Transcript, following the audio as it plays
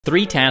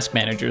Three task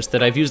managers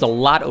that I've used a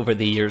lot over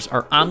the years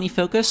are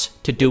OmniFocus,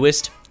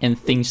 Todoist, and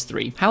Things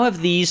 3. How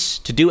have these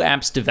to-do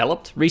apps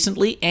developed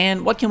recently,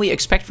 and what can we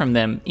expect from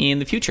them in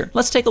the future?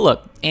 Let's take a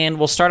look, and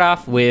we'll start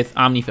off with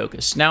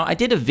OmniFocus. Now, I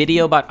did a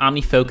video about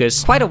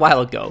OmniFocus quite a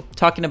while ago,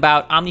 talking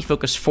about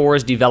OmniFocus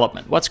 4's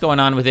development, what's going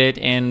on with it,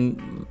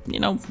 and, you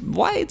know,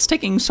 why it's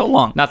taking so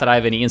long. Not that I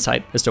have any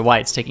insight as to why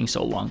it's taking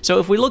so long. So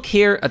if we look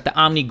here at the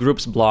Omni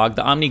Group's blog,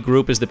 the Omni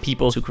Group is the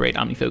people who create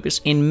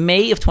OmniFocus. In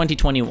May of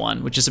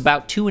 2021, which is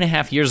about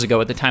 2.5 years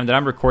ago at the time that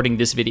I'm recording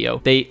this video,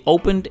 they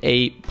opened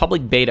a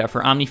public beta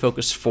for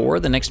OmniFocus 4,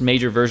 the next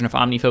major version of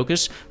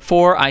OmniFocus,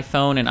 for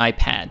iPhone and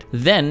iPad.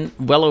 Then,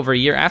 well over a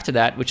year after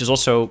that, which is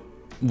also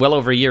well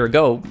over a year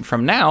ago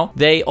from now,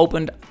 they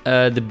opened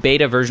the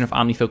beta version of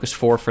OmniFocus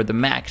 4 for the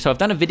Mac. So I've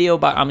done a video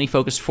about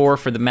OmniFocus 4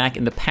 for the Mac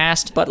in the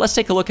past, but let's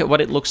take a look at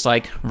what it looks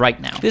like right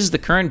now. This is the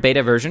current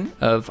beta version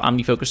of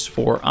OmniFocus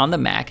 4 on the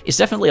Mac. It's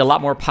definitely a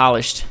lot more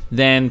polished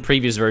than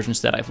previous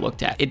versions that I've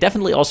looked at. It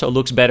definitely also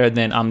looks better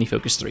than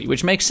OmniFocus 3,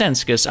 which makes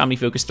sense because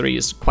OmniFocus 3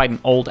 is quite an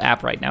old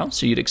app right now,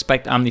 so you'd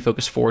expect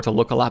OmniFocus 4 to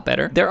look a lot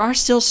better. There are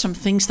still some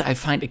things that I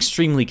find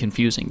extremely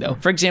confusing though.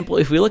 For example,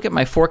 if we look at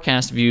my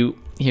forecast view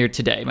here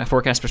today, my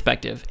forecast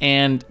perspective,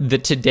 and the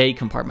today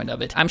compartment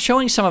of it, I'm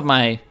showing some of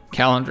my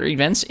calendar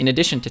events in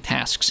addition to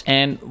tasks.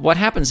 And what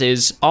happens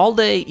is all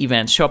day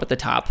events show up at the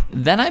top.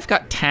 Then I've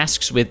got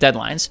tasks with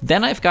deadlines.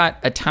 Then I've got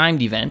a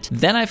timed event.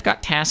 Then I've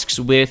got tasks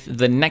with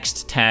the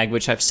next tag,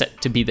 which I've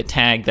set to be the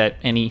tag that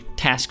any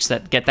tasks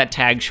that get that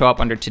tag show up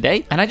under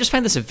today. And I just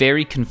find this a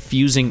very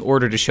confusing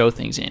order to show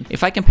things in.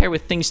 If I compare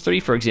with Things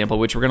 3, for example,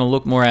 which we're going to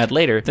look more at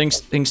later,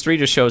 Things 3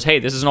 just shows, hey,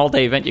 this is an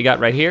all-day event you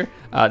got right here.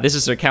 This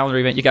is a calendar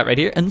event you got right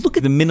here. And look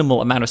at the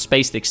minimal amount of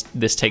space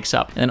this takes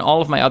up. And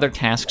all of my other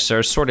tasks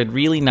are sorted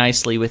really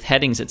nicely with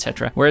headings,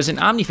 etc. Whereas in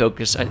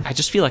OmniFocus, I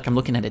just feel like I'm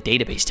looking at a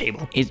database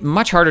table. It's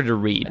much harder to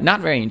read, not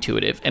very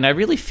intuitive. And I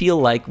really feel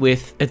like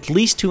with at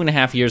least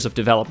 2.5 years of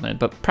development,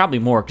 but probably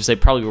more because they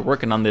probably were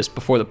working on this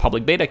before the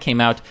public beta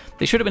came out,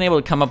 they should have been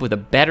able to come up with a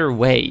better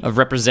way of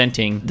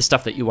representing the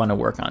stuff that you want to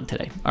work on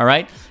today. All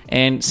right?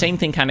 And same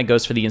thing kind of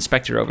goes for the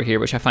inspector over here,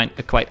 which I find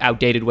a quite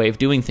outdated way of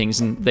doing things.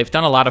 And they've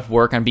done a lot of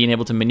work on being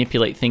able to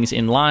manipulate things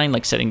in line,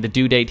 like setting the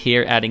due date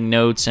here, adding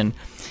notes, and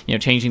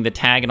changing the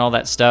tag and all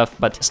that stuff,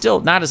 but still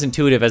not as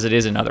intuitive as it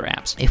is in other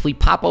apps. If we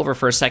pop over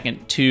for a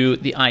second to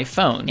the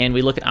iPhone and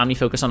we look at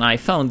OmniFocus on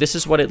iPhone, this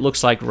is what it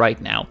looks like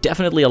right now.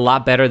 Definitely a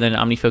lot better than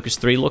OmniFocus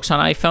 3 looks on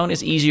iPhone.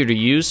 It's easier to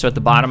use. So at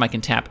the bottom, I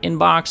can tap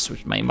Inbox,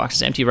 which my inbox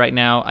is empty right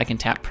now. I can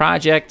tap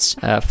Projects,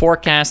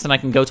 Forecast, and I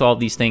can go to all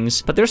these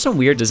things. But there's some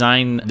weird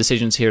design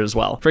decisions here as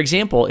well. For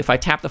example, if I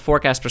tap the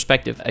Forecast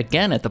perspective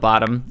again at the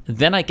bottom,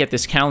 then I get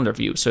this calendar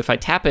view. So if I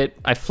tap it,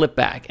 I flip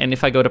back. And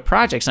if I go to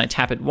Projects and I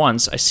tap it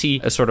once, I see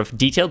a sort of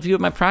detailed view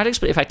of my projects.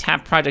 But if I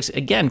tap Projects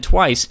again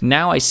twice,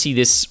 now I see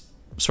this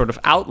sort of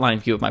outline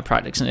view of my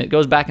projects, and it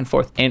goes back and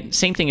forth. And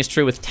same thing is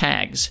true with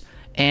tags.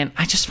 And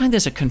I just find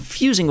this a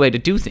confusing way to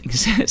do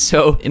things.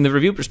 So in the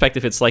review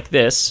perspective, it's like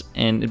this,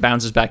 and it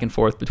bounces back and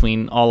forth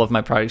between all of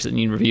my projects that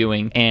need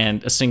reviewing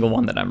and a single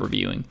one that I'm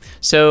reviewing.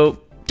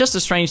 So just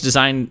a strange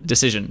design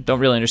decision. Don't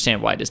really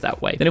understand why it is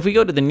that way. Then if we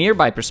go to the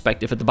nearby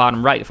perspective at the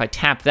bottom right, if I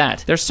tap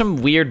that, there's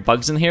some weird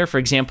bugs in here. For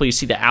example, you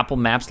see the Apple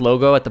Maps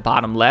logo at the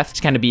bottom left. It's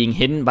kind of being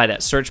hidden by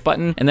that search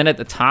button. And then at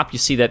the top, you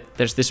see that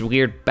there's this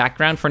weird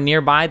background for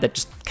nearby that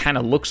just kind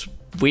of looks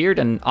weird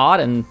and odd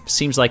and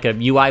seems like a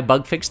UI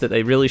bug fix that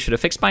they really should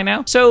have fixed by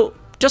now. So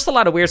just a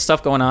lot of weird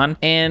stuff going on.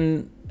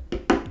 And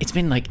it's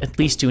been like at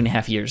least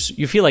 2.5 years.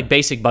 You feel like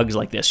basic bugs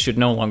like this should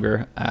no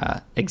longer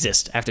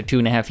exist after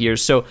 2.5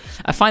 years. So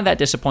I find that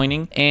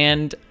disappointing.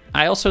 And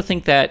I also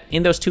think that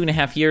in those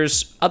 2.5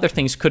 years, other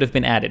things could have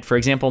been added. For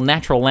example,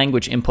 natural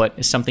language input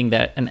is something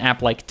that an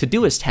app like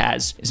Todoist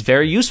has. It's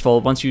very useful.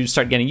 Once you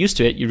start getting used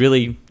to it, you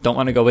really don't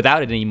want to go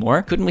without it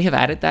anymore. Couldn't we have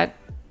added that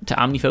to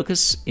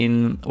OmniFocus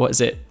in, what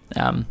is it,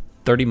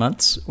 30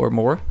 months or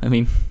more? I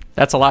mean,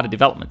 that's a lot of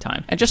development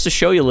time. And just to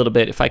show you a little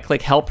bit, if I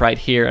click Help right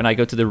here and I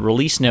go to the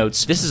release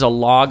notes, this is a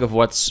log of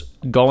what's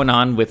going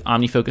on with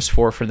OmniFocus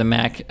 4 for the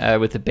Mac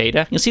with the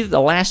beta. You'll see that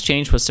the last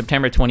change was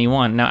September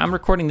 21. Now, I'm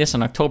recording this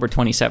on October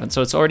 27th,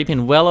 so it's already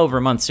been well over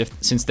a month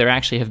since there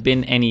actually have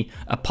been any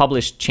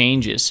published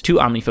changes to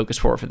OmniFocus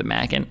 4 for the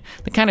Mac. And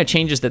the kind of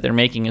changes that they're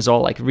making is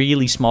all like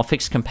really small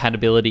fixed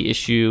compatibility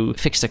issue,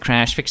 fix the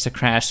crash,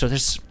 so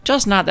there's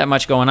just not that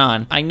much going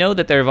on. I know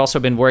that they've also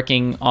been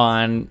working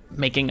on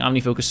making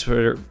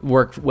OmniFocus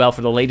work well for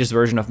the latest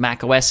version of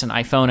macOS and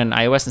iPhone and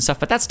iOS and stuff,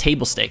 but that's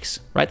table stakes,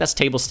 right? That's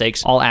table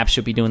stakes. All apps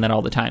should be doing that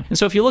all the time. And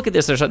so if you look at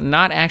this, there's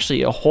not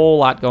actually a whole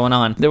lot going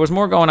on. There was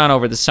more going on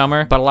over the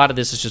summer, but a lot of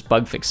this is just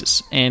bug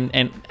fixes.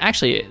 And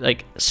actually,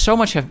 like, so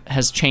much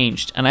has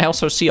changed. And I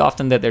also see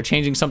often that they're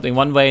changing something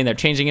one way and they're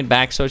changing it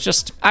back. So it's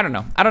just, I don't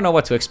know. I don't know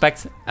what to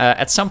expect.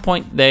 At some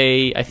point,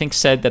 they, I think,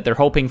 said that they're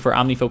hoping for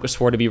OmniFocus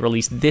 4 to be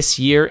released this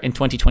year in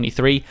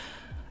 2023.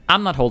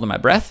 I'm not holding my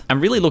breath.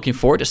 I'm really looking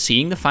forward to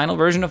seeing the final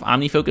version of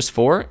OmniFocus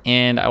 4,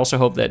 and I also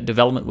hope that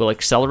development will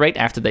accelerate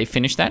after they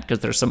finish that, because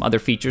there's some other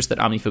features that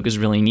OmniFocus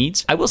really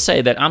needs. I will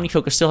say that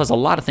OmniFocus still has a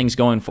lot of things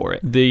going for it.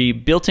 The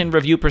built-in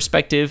review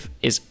perspective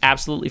is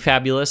absolutely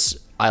fabulous.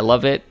 I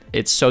love it.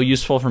 It's so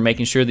useful for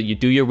making sure that you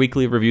do your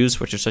weekly reviews,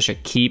 which is such a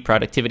key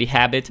productivity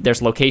habit.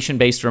 There's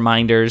location-based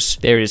reminders.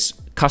 There is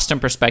custom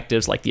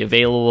perspectives like the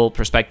available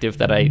perspective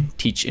that I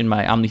teach in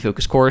my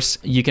OmniFocus course.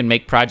 You can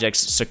make projects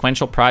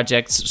sequential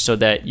projects so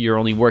that you're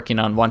only working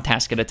on one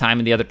task at a time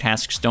and the other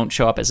tasks don't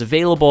show up as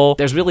available.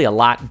 There's really a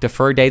lot.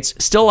 Defer dates.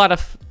 Still a lot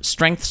of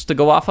strengths to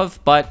go off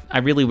of, but I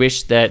really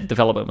wish that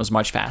development was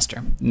much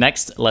faster.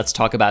 Next, let's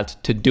talk about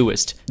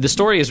Todoist. The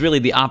story is really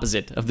the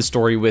opposite of the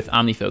story with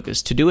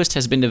OmniFocus. Todoist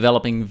has been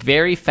developing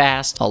very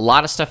fast. A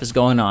lot of stuff is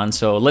going on,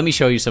 so let me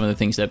show you some of the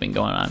things that have been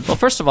going on. Well,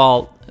 first of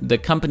all, the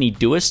company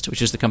Doist,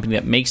 which is the company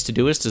that makes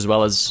Todoist as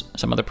well as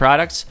some other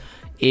products,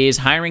 is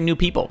hiring new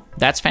people.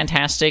 That's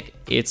fantastic.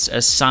 It's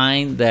a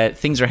sign that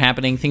things are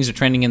happening, things are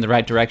trending in the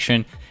right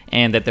direction,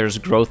 and that there's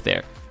growth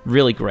there.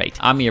 Really great.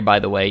 Amir, by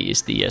the way,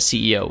 is the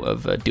CEO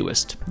of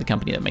Doist, the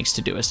company that makes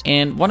Todoist.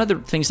 And one of the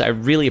things that I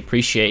really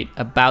appreciate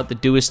about the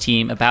Doist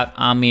team, about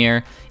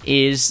Amir,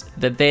 is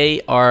that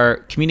they are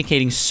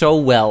communicating so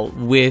well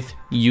with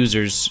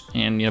users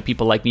and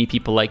people like me,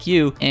 people like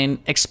you, and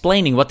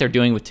explaining what they're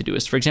doing with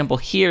Todoist. For example,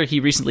 here he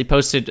recently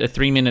posted a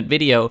 3-minute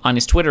video on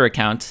his Twitter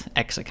account,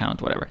 X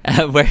account, whatever,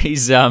 where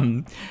he's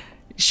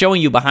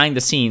showing you behind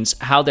the scenes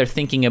how they're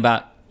thinking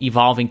about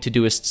evolving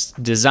Todoist's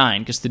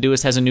design, because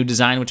Todoist has a new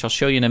design, which I'll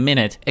show you in a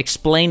minute,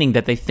 explaining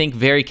that they think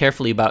very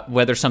carefully about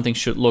whether something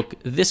should look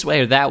this way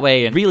or that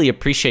way, and really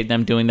appreciate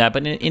them doing that.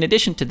 But in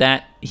addition to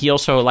that, he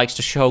also likes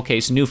to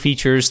showcase new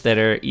features that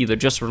are either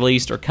just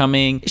released or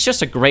coming. It's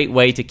just a great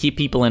way to keep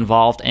people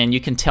involved, and you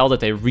can tell that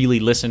they really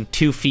listen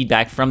to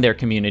feedback from their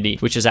community,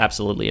 which is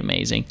absolutely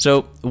amazing.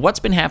 So what's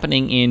been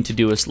happening in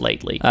Todoist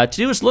lately?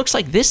 Todoist looks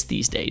like this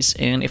these days,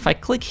 and if I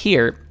click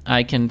here,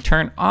 I can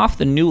turn off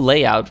the new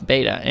layout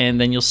beta,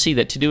 and then you'll see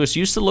that Todoist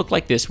used to look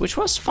like this, which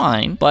was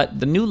fine, but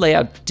the new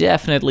layout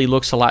definitely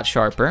looks a lot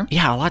sharper.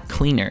 Yeah, a lot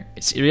cleaner.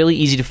 It's really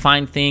easy to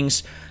find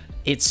things.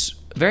 It's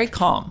very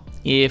calm.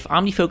 If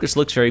OmniFocus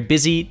looks very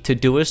busy,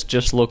 Todoist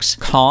just looks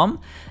calm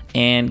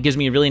and gives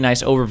me a really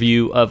nice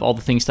overview of all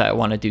the things that I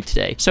want to do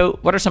today. So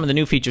what are some of the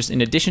new features in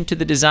addition to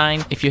the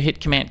design? If you hit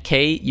Command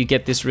K, you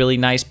get this really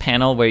nice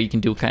panel where you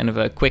can do kind of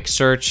a quick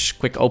search,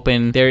 quick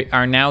open. There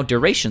are now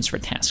durations for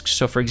tasks.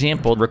 So for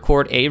example,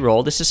 record a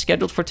role. This is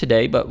scheduled for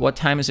today, but what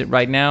time is it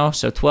right now?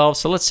 So 12.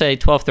 So let's say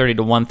 12:30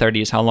 to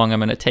 1:30 is how long I'm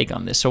going to take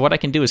on this. So what I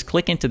can do is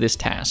click into this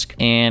task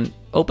and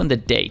open the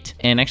date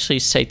and actually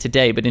say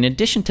today. But in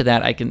addition to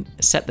that, I can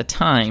set the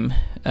time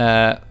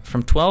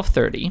from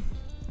 12:30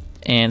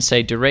 and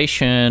say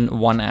duration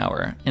 1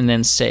 hour, and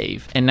then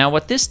save. And now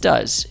what this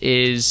does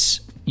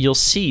is you'll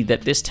see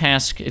that this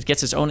task, it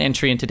gets its own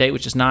entry in today,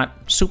 which is not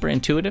super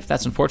intuitive.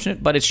 That's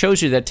unfortunate, but it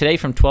shows you that today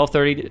from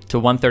 12:30 to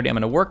 1:30, I'm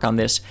going to work on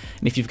this.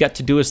 And if you've got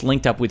Todoist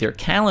linked up with your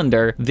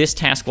calendar, this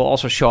task will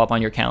also show up on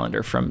your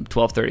calendar from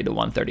 12:30 to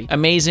 1:30.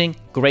 Amazing,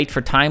 great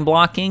for time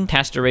blocking.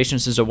 Task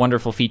durations is a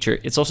wonderful feature.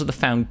 It's also the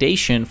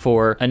foundation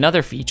for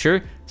another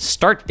feature,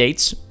 start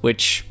dates,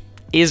 which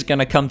is going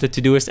to come to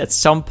Todoist at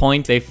some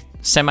point. They've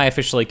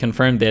semi-officially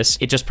confirmed this.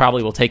 It just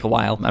probably will take a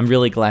while. I'm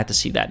really glad to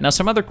see that. Now,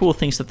 some other cool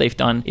things that they've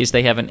done is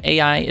they have an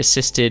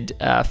AI-assisted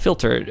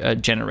filter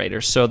generator.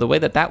 So the way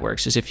that that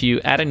works is if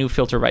you add a new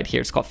filter right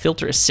here, it's called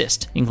Filter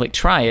Assist. You can click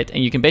Try It,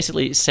 and you can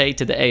basically say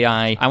to the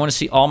AI, I want to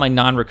see all my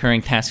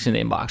non-recurring tasks in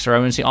the inbox, or I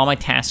want to see all my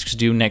tasks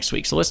due next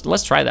week. So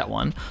let's try that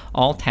one.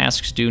 All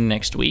tasks due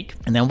next week.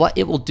 And then what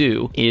it will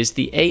do is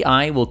the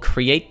AI will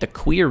create the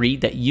query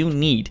that you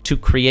need to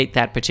create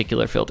that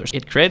particular filter.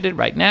 It created it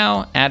right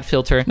now, add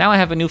filter. Now I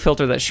have a new filter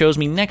that shows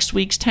me next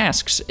week's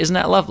tasks. Isn't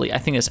that lovely? I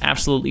think it's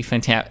absolutely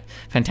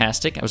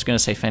fantastic. I was going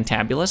to say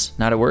fantabulous,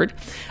 not a word.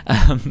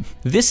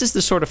 This is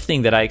the sort of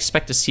thing that I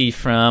expect to see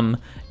from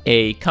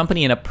a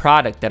company and a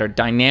product that are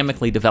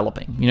dynamically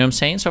developing. You know what I'm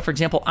saying? So for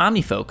example,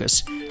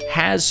 OmniFocus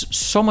has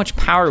so much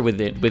power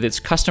with it, with its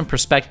custom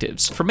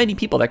perspectives. For many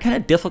people, they're kind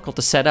of difficult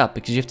to set up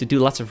because you have to do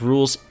lots of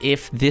rules.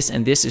 If this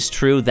and this is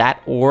true,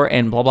 that or,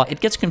 and blah, blah.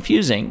 It gets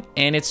confusing,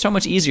 and it's so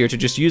much easier to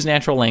just use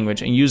natural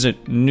language and use a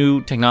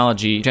new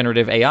technology,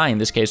 generative AI in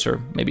this case, or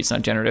maybe it's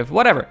not generative,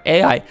 whatever,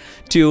 AI,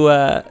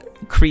 to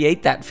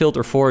create that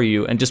filter for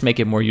you and just make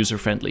it more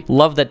user-friendly.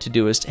 Love that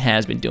Todoist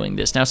has been doing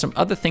this. Now, some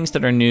other things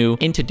that are new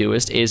in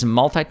Todoist is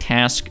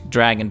multitask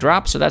drag and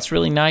drop, so that's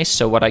really nice.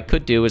 So what I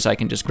could do is I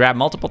can just grab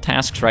multiple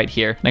tasks right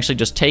here and actually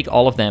just take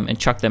all of them and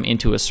chuck them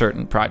into a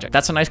certain project.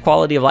 That's a nice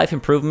quality of life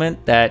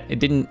improvement that it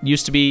didn't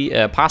used to be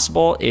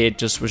possible. It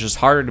just was just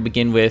harder to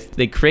begin with.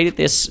 They created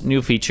this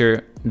new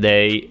feature.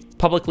 They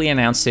publicly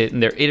announced it,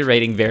 and they're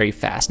iterating very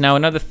fast. Now,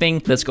 another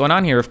thing that's going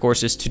on here, of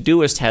course, is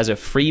Todoist has a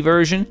free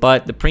version,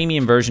 but the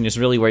premium version is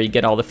really where you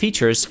get all the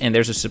features, and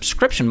there's a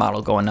subscription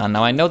model going on.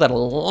 Now, I know that a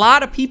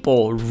lot of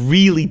people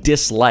really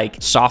dislike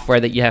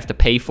software that you have to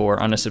pay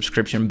for on a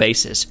subscription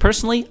basis.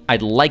 Personally,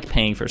 I'd like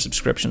paying for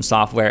subscription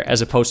software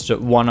as opposed to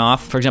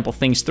one-off. For example,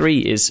 Things 3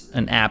 is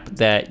an app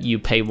that you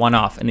pay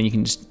one-off, and then you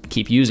can just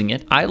keep using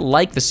it. I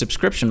like the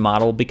subscription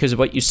model because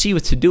what you see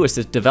with Todoist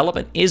is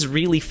development is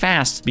really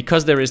fast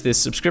because there is this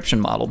subscription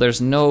model.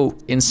 There's no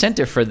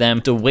incentive for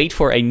them to wait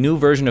for a new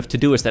version of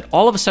Todoist that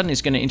all of a sudden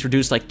is going to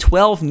introduce like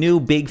 12 new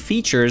big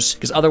features,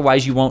 because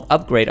otherwise you won't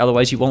upgrade,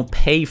 otherwise you won't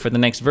pay for the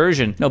next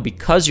version. No,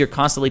 because you're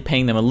constantly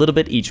paying them a little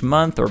bit each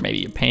month, or maybe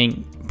you're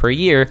paying per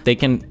year, they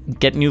can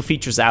get new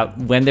features out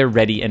when they're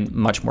ready and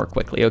much more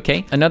quickly,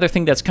 okay? Another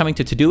thing that's coming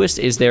to Todoist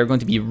is they're going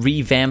to be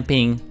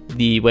revamping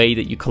the way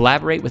that you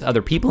collaborate with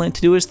other people in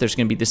Todoist. There's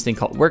going to be this thing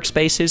called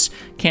Workspaces.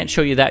 Can't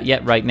show you that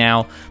yet right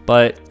now,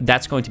 but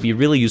that's going to be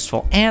really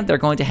useful. And they're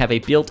going to have a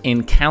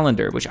built-in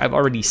calendar, which I've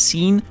already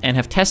seen and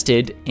have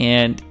tested,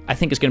 and I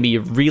think is going to be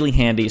really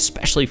handy,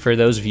 especially for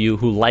those of you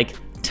who like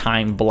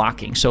time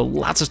blocking. So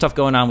lots of stuff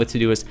going on with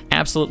Todoist.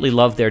 Absolutely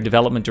love their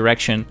development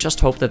direction. Just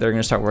hope that they're going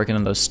to start working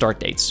on those start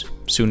dates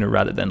sooner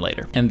rather than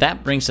later. And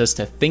that brings us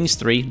to Things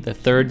 3, the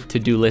third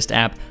to-do list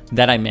app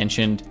that I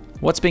mentioned.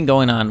 What's been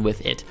going on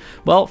with it?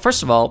 Well,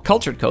 first of all,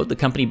 Cultured Code, the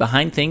company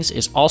behind Things,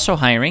 is also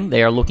hiring.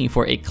 They are looking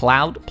for a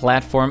cloud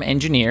platform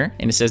engineer,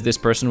 and it says this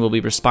person will be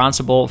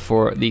responsible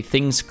for the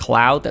Things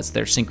cloud. That's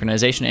their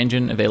synchronization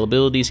engine,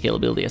 availability,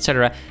 scalability,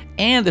 etc.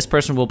 And this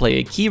person will play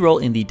a key role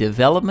in the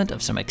development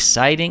of some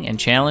exciting and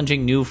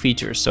challenging new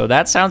features. So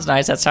that sounds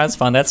nice, that sounds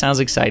fun, that sounds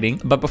exciting.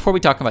 But before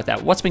we talk about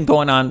that, what's been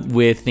going on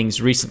with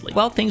Things recently?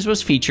 Well, Things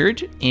was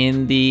featured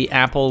in the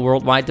Apple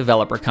Worldwide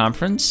Developer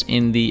Conference,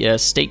 in the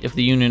State of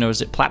the Union, or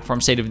was it Platform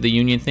State of the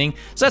Union thing.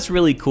 So that's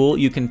really cool.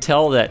 You can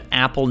tell that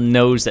Apple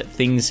knows that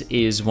Things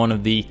is one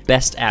of the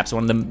best apps,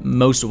 one of the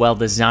most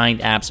well-designed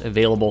apps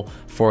available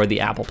for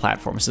the Apple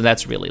platform. So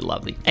that's really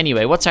lovely.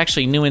 Anyway, what's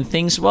actually new in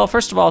Things? Well,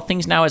 first of all,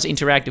 Things now has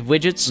interactive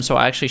widgets. So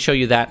I actually show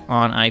you that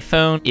on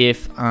iPhone.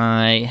 If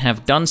I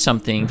have done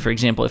something, for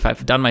example, if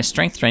I've done my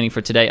strength training for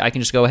today, I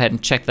can just go ahead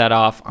and check that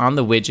off on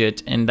the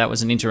widget. And that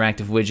was an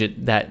interactive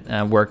widget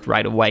that worked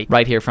right away,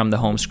 right here from the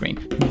home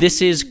screen.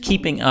 This is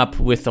keeping up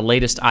with the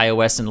latest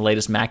iOS and the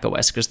latest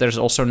macOS, because there's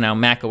also now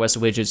macOS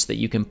widgets that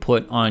you can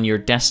put on your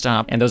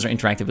desktop, and those are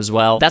interactive as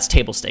well. That's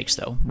table stakes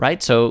though,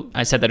 right? So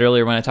I said that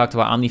earlier when I talked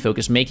about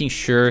OmniFocus, making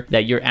sure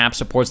that your app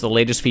supports the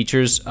latest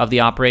features of the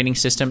operating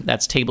system,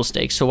 that's table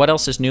stakes. So what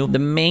else is new? The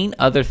main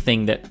other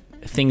thing that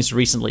Things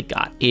recently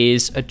got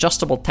is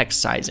adjustable text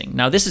sizing.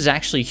 Now, this is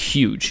actually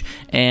huge,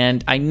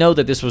 and I know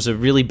that this was a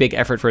really big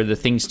effort for the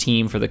Things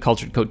team, for the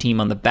Cultured Code team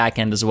on the back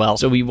end as well,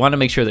 so we want to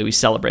make sure that we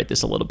celebrate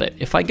this a little bit.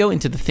 If I go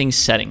into the Things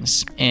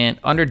settings, and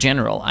under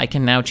General, I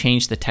can now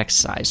change the text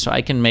size, so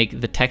I can make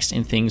the text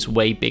in Things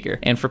way bigger.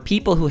 And for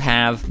people who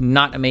have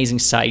not amazing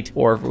sight,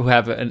 or who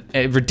have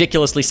a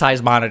ridiculously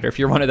sized monitor, if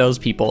you're one of those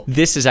people,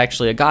 this is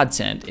actually a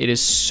godsend. It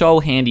is so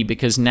handy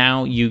because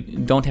now you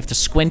don't have to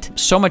squint.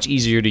 So much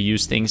easier to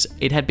use Things.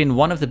 It had been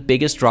one of the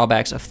biggest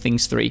drawbacks of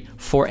Things 3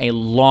 for a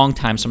long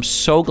time, so I'm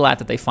so glad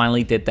that they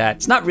finally did that.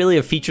 It's not really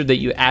a feature that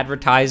you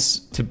advertise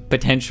to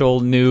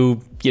potential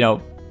new,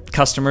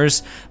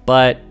 customers,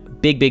 but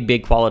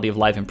big quality of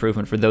life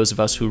improvement for those of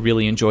us who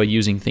really enjoy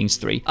using Things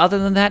 3. Other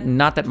than that,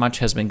 not that much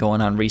has been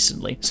going on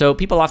recently. So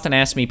people often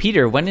ask me,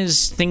 Peter, when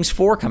is Things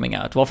 4 coming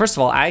out? Well, first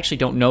of all, I actually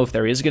don't know if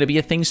there is going to be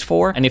a Things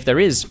 4, and if there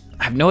is,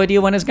 I have no idea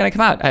when it's going to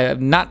come out. I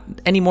have not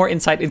any more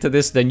insight into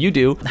this than you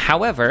do.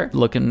 However,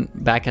 looking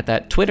back at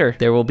that Twitter,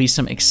 there will be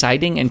some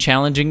exciting and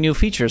challenging new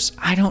features.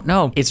 I don't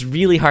know. It's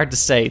really hard to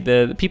say.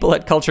 The people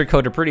at Cultured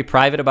Code are pretty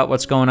private about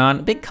what's going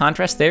on. Big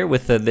contrast there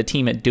with the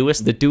team at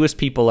Todoist. The Todoist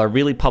people are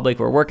really public.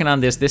 We're working on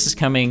this. This is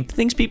coming.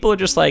 Things people are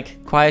just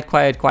like,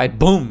 quiet.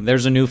 Boom,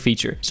 there's a new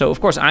feature. So,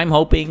 of course, I'm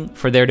hoping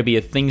for there to be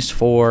a Things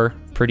 4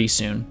 pretty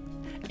soon.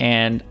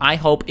 And I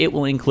hope it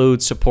will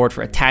include support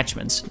for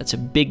attachments. That's a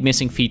big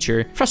missing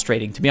feature.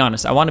 Frustrating, to be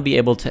honest. I want to be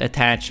able to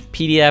attach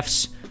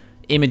PDFs,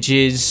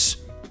 images,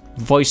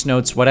 voice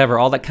notes, whatever,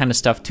 all that kind of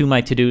stuff to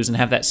my to-dos and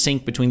have that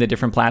sync between the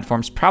different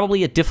platforms.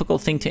 Probably a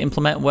difficult thing to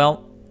implement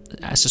well.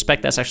 I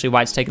suspect that's actually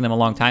why it's taken them a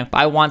long time. But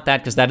I want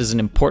that because that is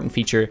an important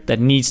feature that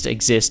needs to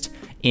exist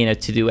in a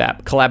to-do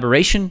app.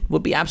 Collaboration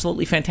would be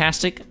absolutely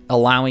fantastic,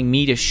 allowing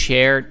me to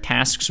share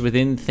tasks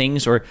within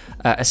Things or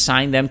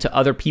assign them to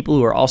other people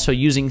who are also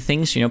using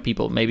Things,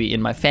 people maybe in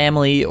my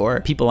family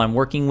or people I'm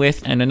working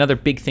with. And another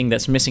big thing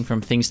that's missing from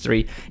Things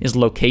 3 is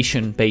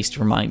location-based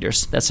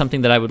reminders. That's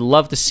something that I would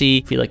love to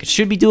see. I feel like it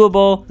should be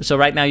doable. So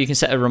right now you can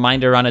set a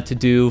reminder on a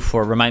to-do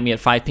for remind me at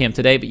 5 p.m.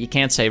 today, but you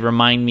can't say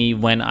remind me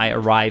when I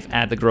arrive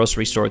at the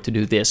grocery store to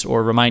do this,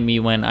 or remind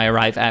me when I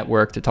arrive at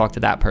work to talk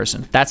to that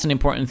person. That's an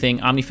important thing.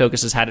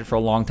 OmniFocus has had it for a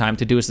long time.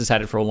 Todoist has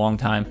had it for a long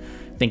time.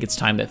 I think it's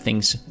time that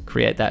Things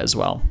create that as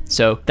well.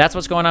 So that's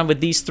what's going on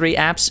with these 3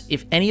 apps.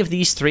 If any of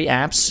these 3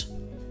 apps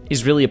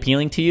is really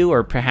appealing to you,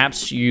 or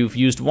perhaps you've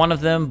used one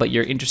of them, but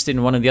you're interested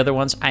in one of the other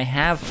ones, I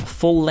have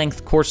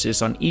full-length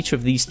courses on each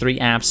of these 3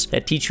 apps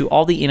that teach you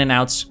all the in and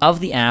outs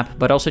of the app,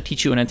 but also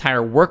teach you an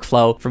entire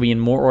workflow for being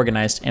more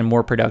organized and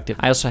more productive.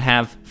 I also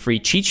have free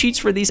cheat sheets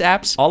for these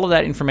apps. All of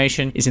that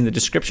information is in the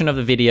description of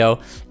the video.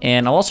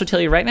 And I'll also tell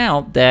you right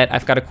now that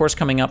I've got a course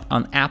coming up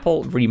on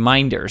Apple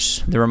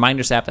Reminders, the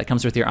Reminders app that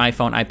comes with your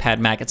iPhone, iPad,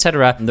 Mac,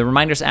 etc. The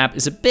Reminders app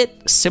is a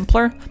bit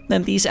simpler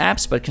than these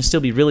apps, but can still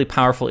be really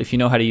powerful if you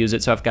know how to use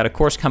it. So I've got a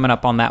course coming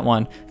up on that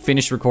one.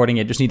 Finished recording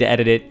it, just need to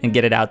edit it and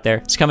get it out there.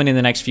 It's coming in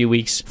the next few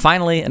weeks.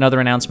 Finally, another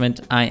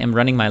announcement. I am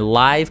running my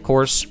live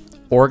course,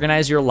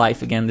 Organize Your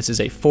Life. Again, this is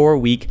a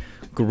 4-week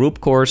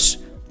group course.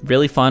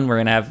 Really fun. We're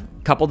gonna have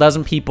a couple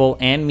dozen people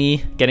and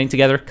me getting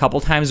together a couple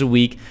times a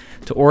week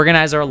to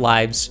organize our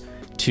lives,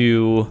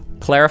 to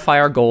clarify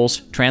our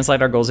goals,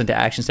 translate our goals into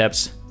action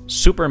steps.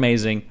 Super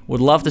amazing.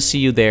 Would love to see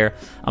you there.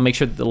 I'll make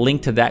sure that the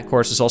link to that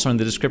course is also in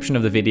the description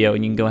of the video,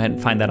 and you can go ahead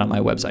and find that on my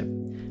website.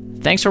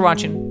 Thanks for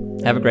watching.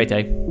 Have a great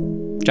day.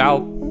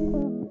 Ciao.